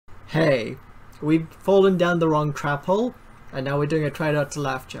Hey, we've fallen down the wrong trap hole, and now we're doing a try not to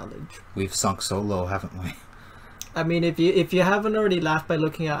laugh challenge. We've sunk so low, haven't we? I mean, if you haven't already laughed by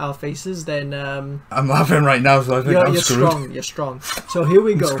looking at our faces, then I'm laughing right now, so I think I'm screwed. Strong. You're strong. So here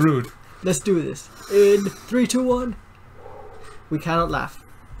we go. I'm screwed. Let's do this. In 3, 2, 1. We cannot laugh.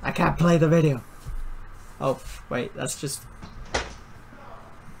 I can't play the video. Oh wait, that's just.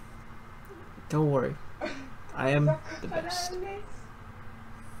 Don't worry. I am the best.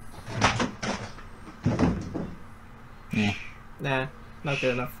 Yeah. Nah, not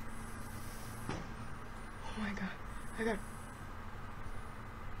good enough. Oh my god. I got.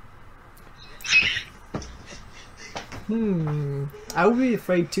 I would be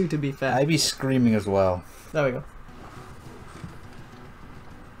afraid too, to be fair. I'd be screaming as well. There we go.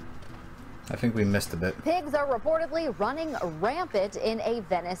 I think we missed a bit. Pigs are reportedly running rampant in a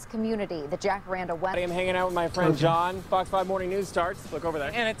Venice community. The Jacaranda West. I am hanging out with my friend John. Fox 5 Morning News starts. Look over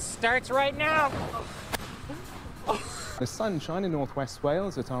there. And it starts right now. The sunshine in northwest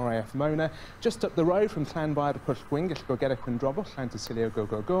Wales at RAF Mona, just up the road from Llanfair Pwllgwyngyll Gogera Quindrobwll, Llantysilio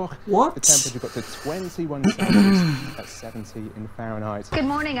Gogogor. What? The temperature got to 21 Celsius, that's 70 in Fahrenheit. Good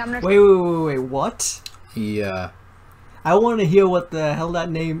morning, I'm Wait, what? Yeah. I want to hear what the hell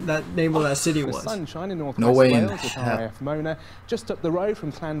that name of that city was. The sunshine in northwest No way in Wales at RAF Mona, just up the road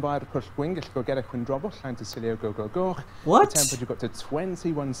from Llanfair Pwllgwyngyll Gogera Quindrobwll, Llantysilio Gogogor. What? The temperature got to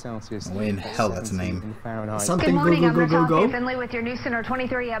 21 Celsius. No way in hell that's a name. In Fahrenheit. Something Good morning, I'm Natasha go. Finley with your News Center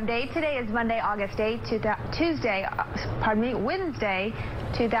 23 update. Today is Monday, August 8th, Wednesday,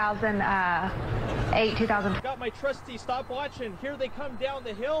 2008, 2000. Got my trusty stopwatch, and here they come down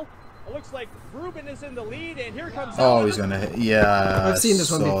the hill. It looks like Ruben is in the lead, and here comes. Oh, he's gonna hit. Yeah, I've seen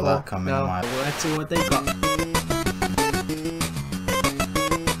this one before. That coming. No, let's see what they got.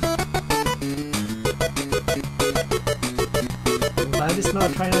 I'm glad it's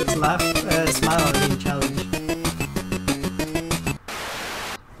not trying not to laugh, smile at any challenge.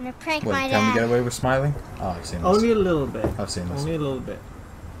 I'm gonna prank Wait, my can we dad. get away with smiling? Oh, I've seen this. Only a little bit. I've seen this. Only a little bit.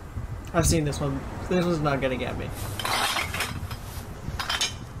 I've seen this one. This one's not gonna get me.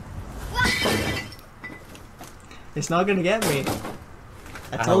 It's not gonna get me.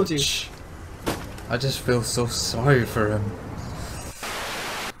 I told you. I just feel so sorry for him.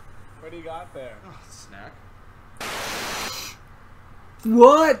 What do you got there? Oh, snack.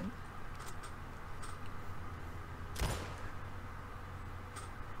 What?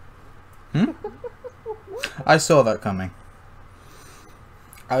 I saw that coming.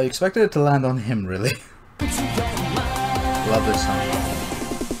 I expected it to land on him, really. Love this song.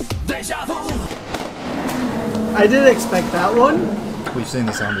 I didn't expect that one. We've seen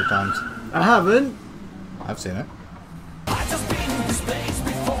this 100 times. I haven't. I've seen it.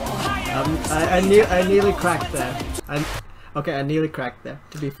 I nearly cracked there. Okay, I nearly cracked there,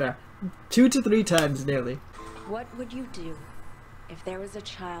 to be fair. 2 to 3 times nearly. What would you do if there was a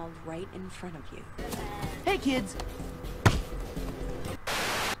child right in front of you? Hey kids!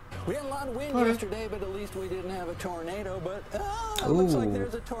 We had a lot of wind yesterday, but at least we didn't have a tornado. But it looks like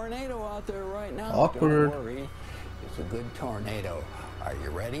there's a tornado out there right now. Awkward. Don't worry, it's a good tornado. Are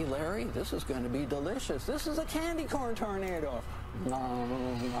you ready, Larry? This is going to be delicious. This is a candy corn tornado.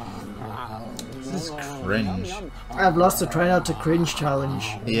 This is cringe. I've lost the try not to cringe challenge.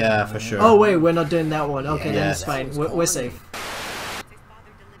 Yeah, for sure. Oh wait, we're not doing that one. Okay, Yeah. then it's fine. We're safe.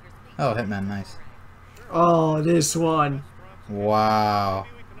 Oh, Hitman, nice. Oh, this one. Wow.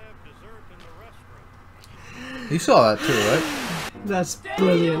 You saw that too, right? That's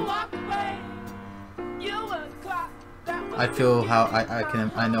brilliant. I feel how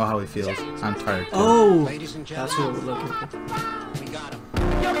I know how he feels. I'm tired too. Oh, that's what we're looking for.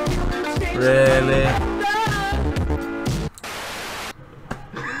 Really?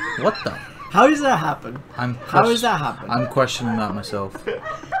 What the? How does that happen? How does that happen? I'm questioning that myself.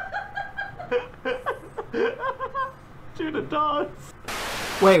 Shoot a dog.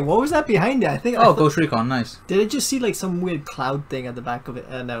 Wait, what was that behind it? I think. Oh, Ghost Recon, nice. Did I just see like some weird cloud thing at the back of it?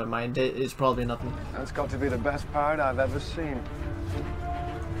 Never mind. It's probably nothing. That's got to be the best part I've ever seen.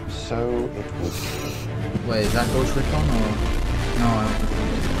 So it was. Wait, is that Ghost Recon or no? I don't.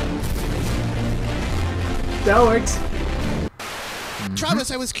 That works.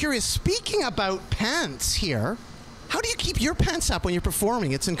 Travis, I was curious. Speaking about pants here, how do you keep your pants up when you're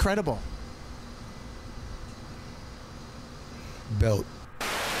performing? It's incredible. Belt.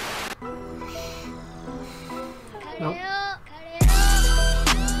 Nope.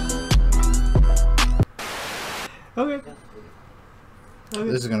 Okay.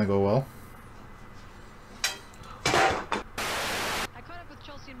 This is gonna go well. I caught up with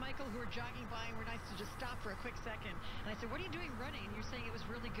Chelsea and Michael, who were jogging by and were nice to just stop for a quick second. And I said, "What are you doing running?" And you're saying it was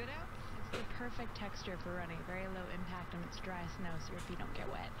really good. good out? It's the perfect texture for running. Very low impact on its dry snow, so your feet don't get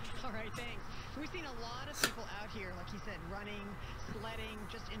wet. All right, thanks. We've seen a lot of people out here, like you said, running, sledding,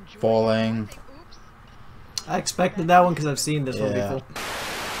 just enjoying. Falling. Oops. I expected that one because I've seen this one Yeah. before.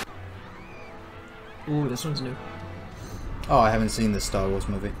 Ooh, this one's new. Oh, I haven't seen this Star Wars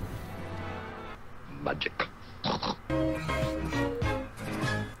movie. Magic.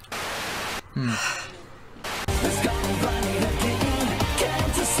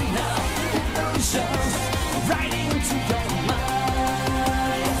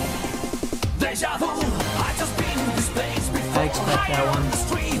 I expect that one.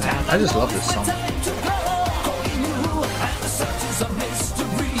 I just love this song. I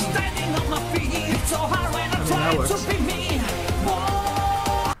mean, that works.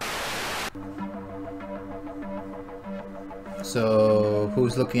 So,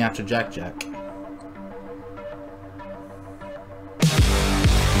 who's looking after Jack? They're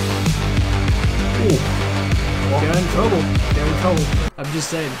in trouble. They're in trouble. I'm just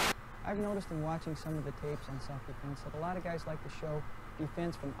saying. I've noticed in watching some of the tapes on self-defense that a lot of guys like to show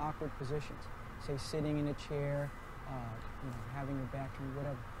defense from awkward positions, say sitting in a chair, having your back turned,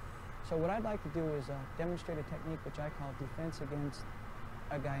 whatever. So what I'd like to do is demonstrate a technique which I call defense against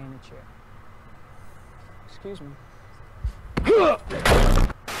a guy in a chair. Excuse me.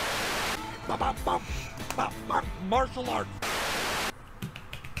 Martial arts.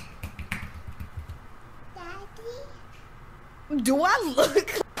 Do I look?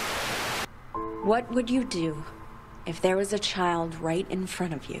 What would you do if there was a child right in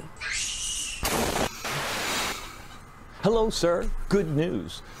front of you? Hello, sir. Good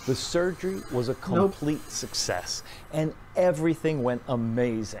news. The surgery was a complete success, and everything went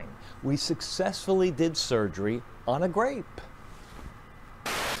amazing. We successfully did surgery on a grape.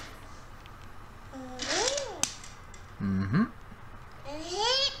 Mm-hmm.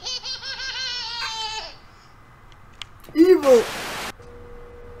 Evil!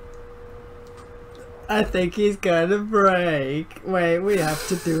 I think he's gonna break. Wait, we have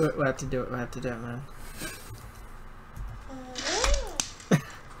to do it. We have to do it. We have to do it, man.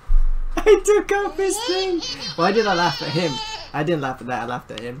 I took off his thing! Why did I laugh at him? I didn't laugh at that. I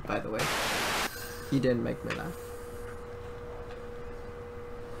laughed at him, by the way. He didn't make me laugh.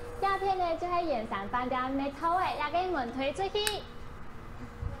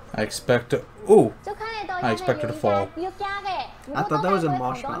 I expect to. Ooh! I expect her to fall. I thought that was a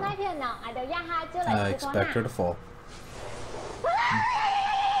marshmallow. I expect her to fall.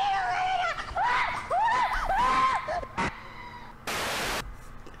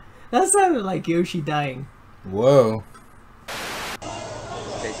 That sounded like Yoshi dying. Whoa.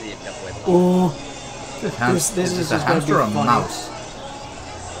 Oh. This is a just gonna hamster be or a funny. mouse?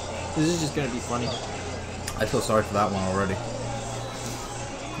 This is just gonna be funny. I feel sorry for that one already.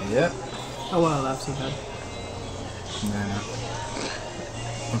 Yep. Oh well, that's so bad. Nah.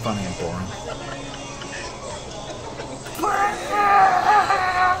 I'm finding it boring.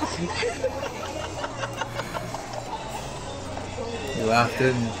 You laughed,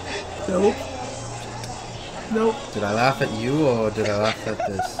 didn't you? Nope. Nope. Did I laugh at you or did I laugh at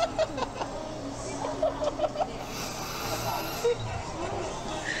this?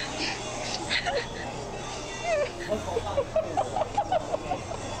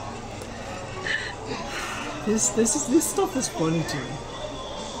 This stuff is funny to me,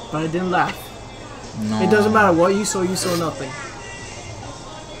 but I didn't laugh. No. It doesn't matter what you saw nothing.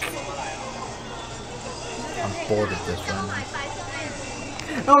 I'm bored of this right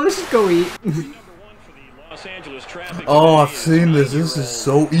now. Oh, let's just go eat. Oh, I've seen this. This is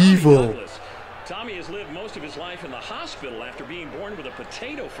so evil. Tommy has lived most of his life in the hospital after being born with a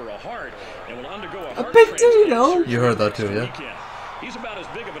potato for a heart and will undergo a heart potato? You heard that too, yeah? He's about as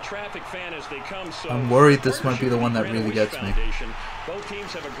big of a traffic fan as they come, so I'm worried this might be the one that really gets me. Both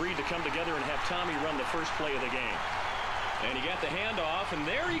teams have agreed to come together and have Tommy run the first play of the game. And he got the handoff, and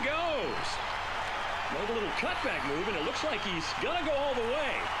there he goes. Another little cutback move, and it looks like he's gonna go all the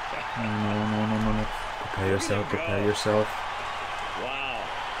way. No. Prepare yourself, prepare yourself. Wow.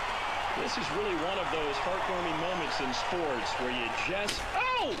 This is really one of those heartwarming moments in sports where you just...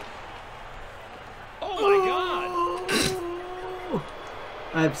 Oh! Oh my God!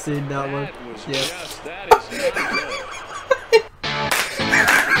 I've seen that one. Yes. That is not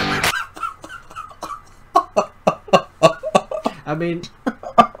good.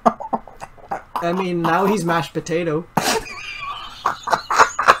 I mean, now he's mashed potato.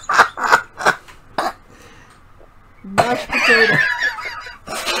 Mashed potato.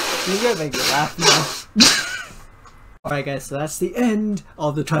 You're gonna make me laugh now. Alright guys, so that's the end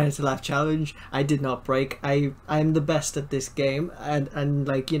of the Try Not to Laugh challenge. I did not break. I'm the best at this game, and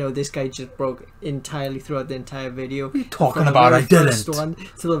like, you know, this guy just broke entirely throughout the entire video. What are you talking about? I didn't. First one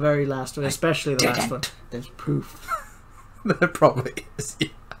to the very last one, especially the last one. There's proof. There probably is. Yeah.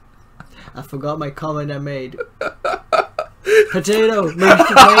 I forgot my comment I made. Potato,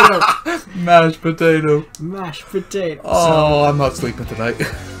 mashed potato, mashed potato, mashed potato. Oh, I'm not sleeping tonight.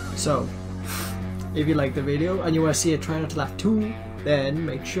 So, if you like the video and you want to see a Try Not to Laugh 2, then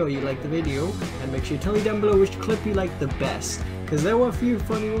make sure you like the video and make sure you tell me down below which clip you like the best. Because there were a few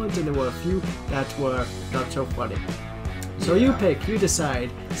funny ones and there were a few that were not so funny. So you pick, you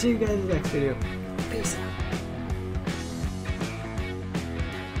decide. See you guys in the next video. Peace out.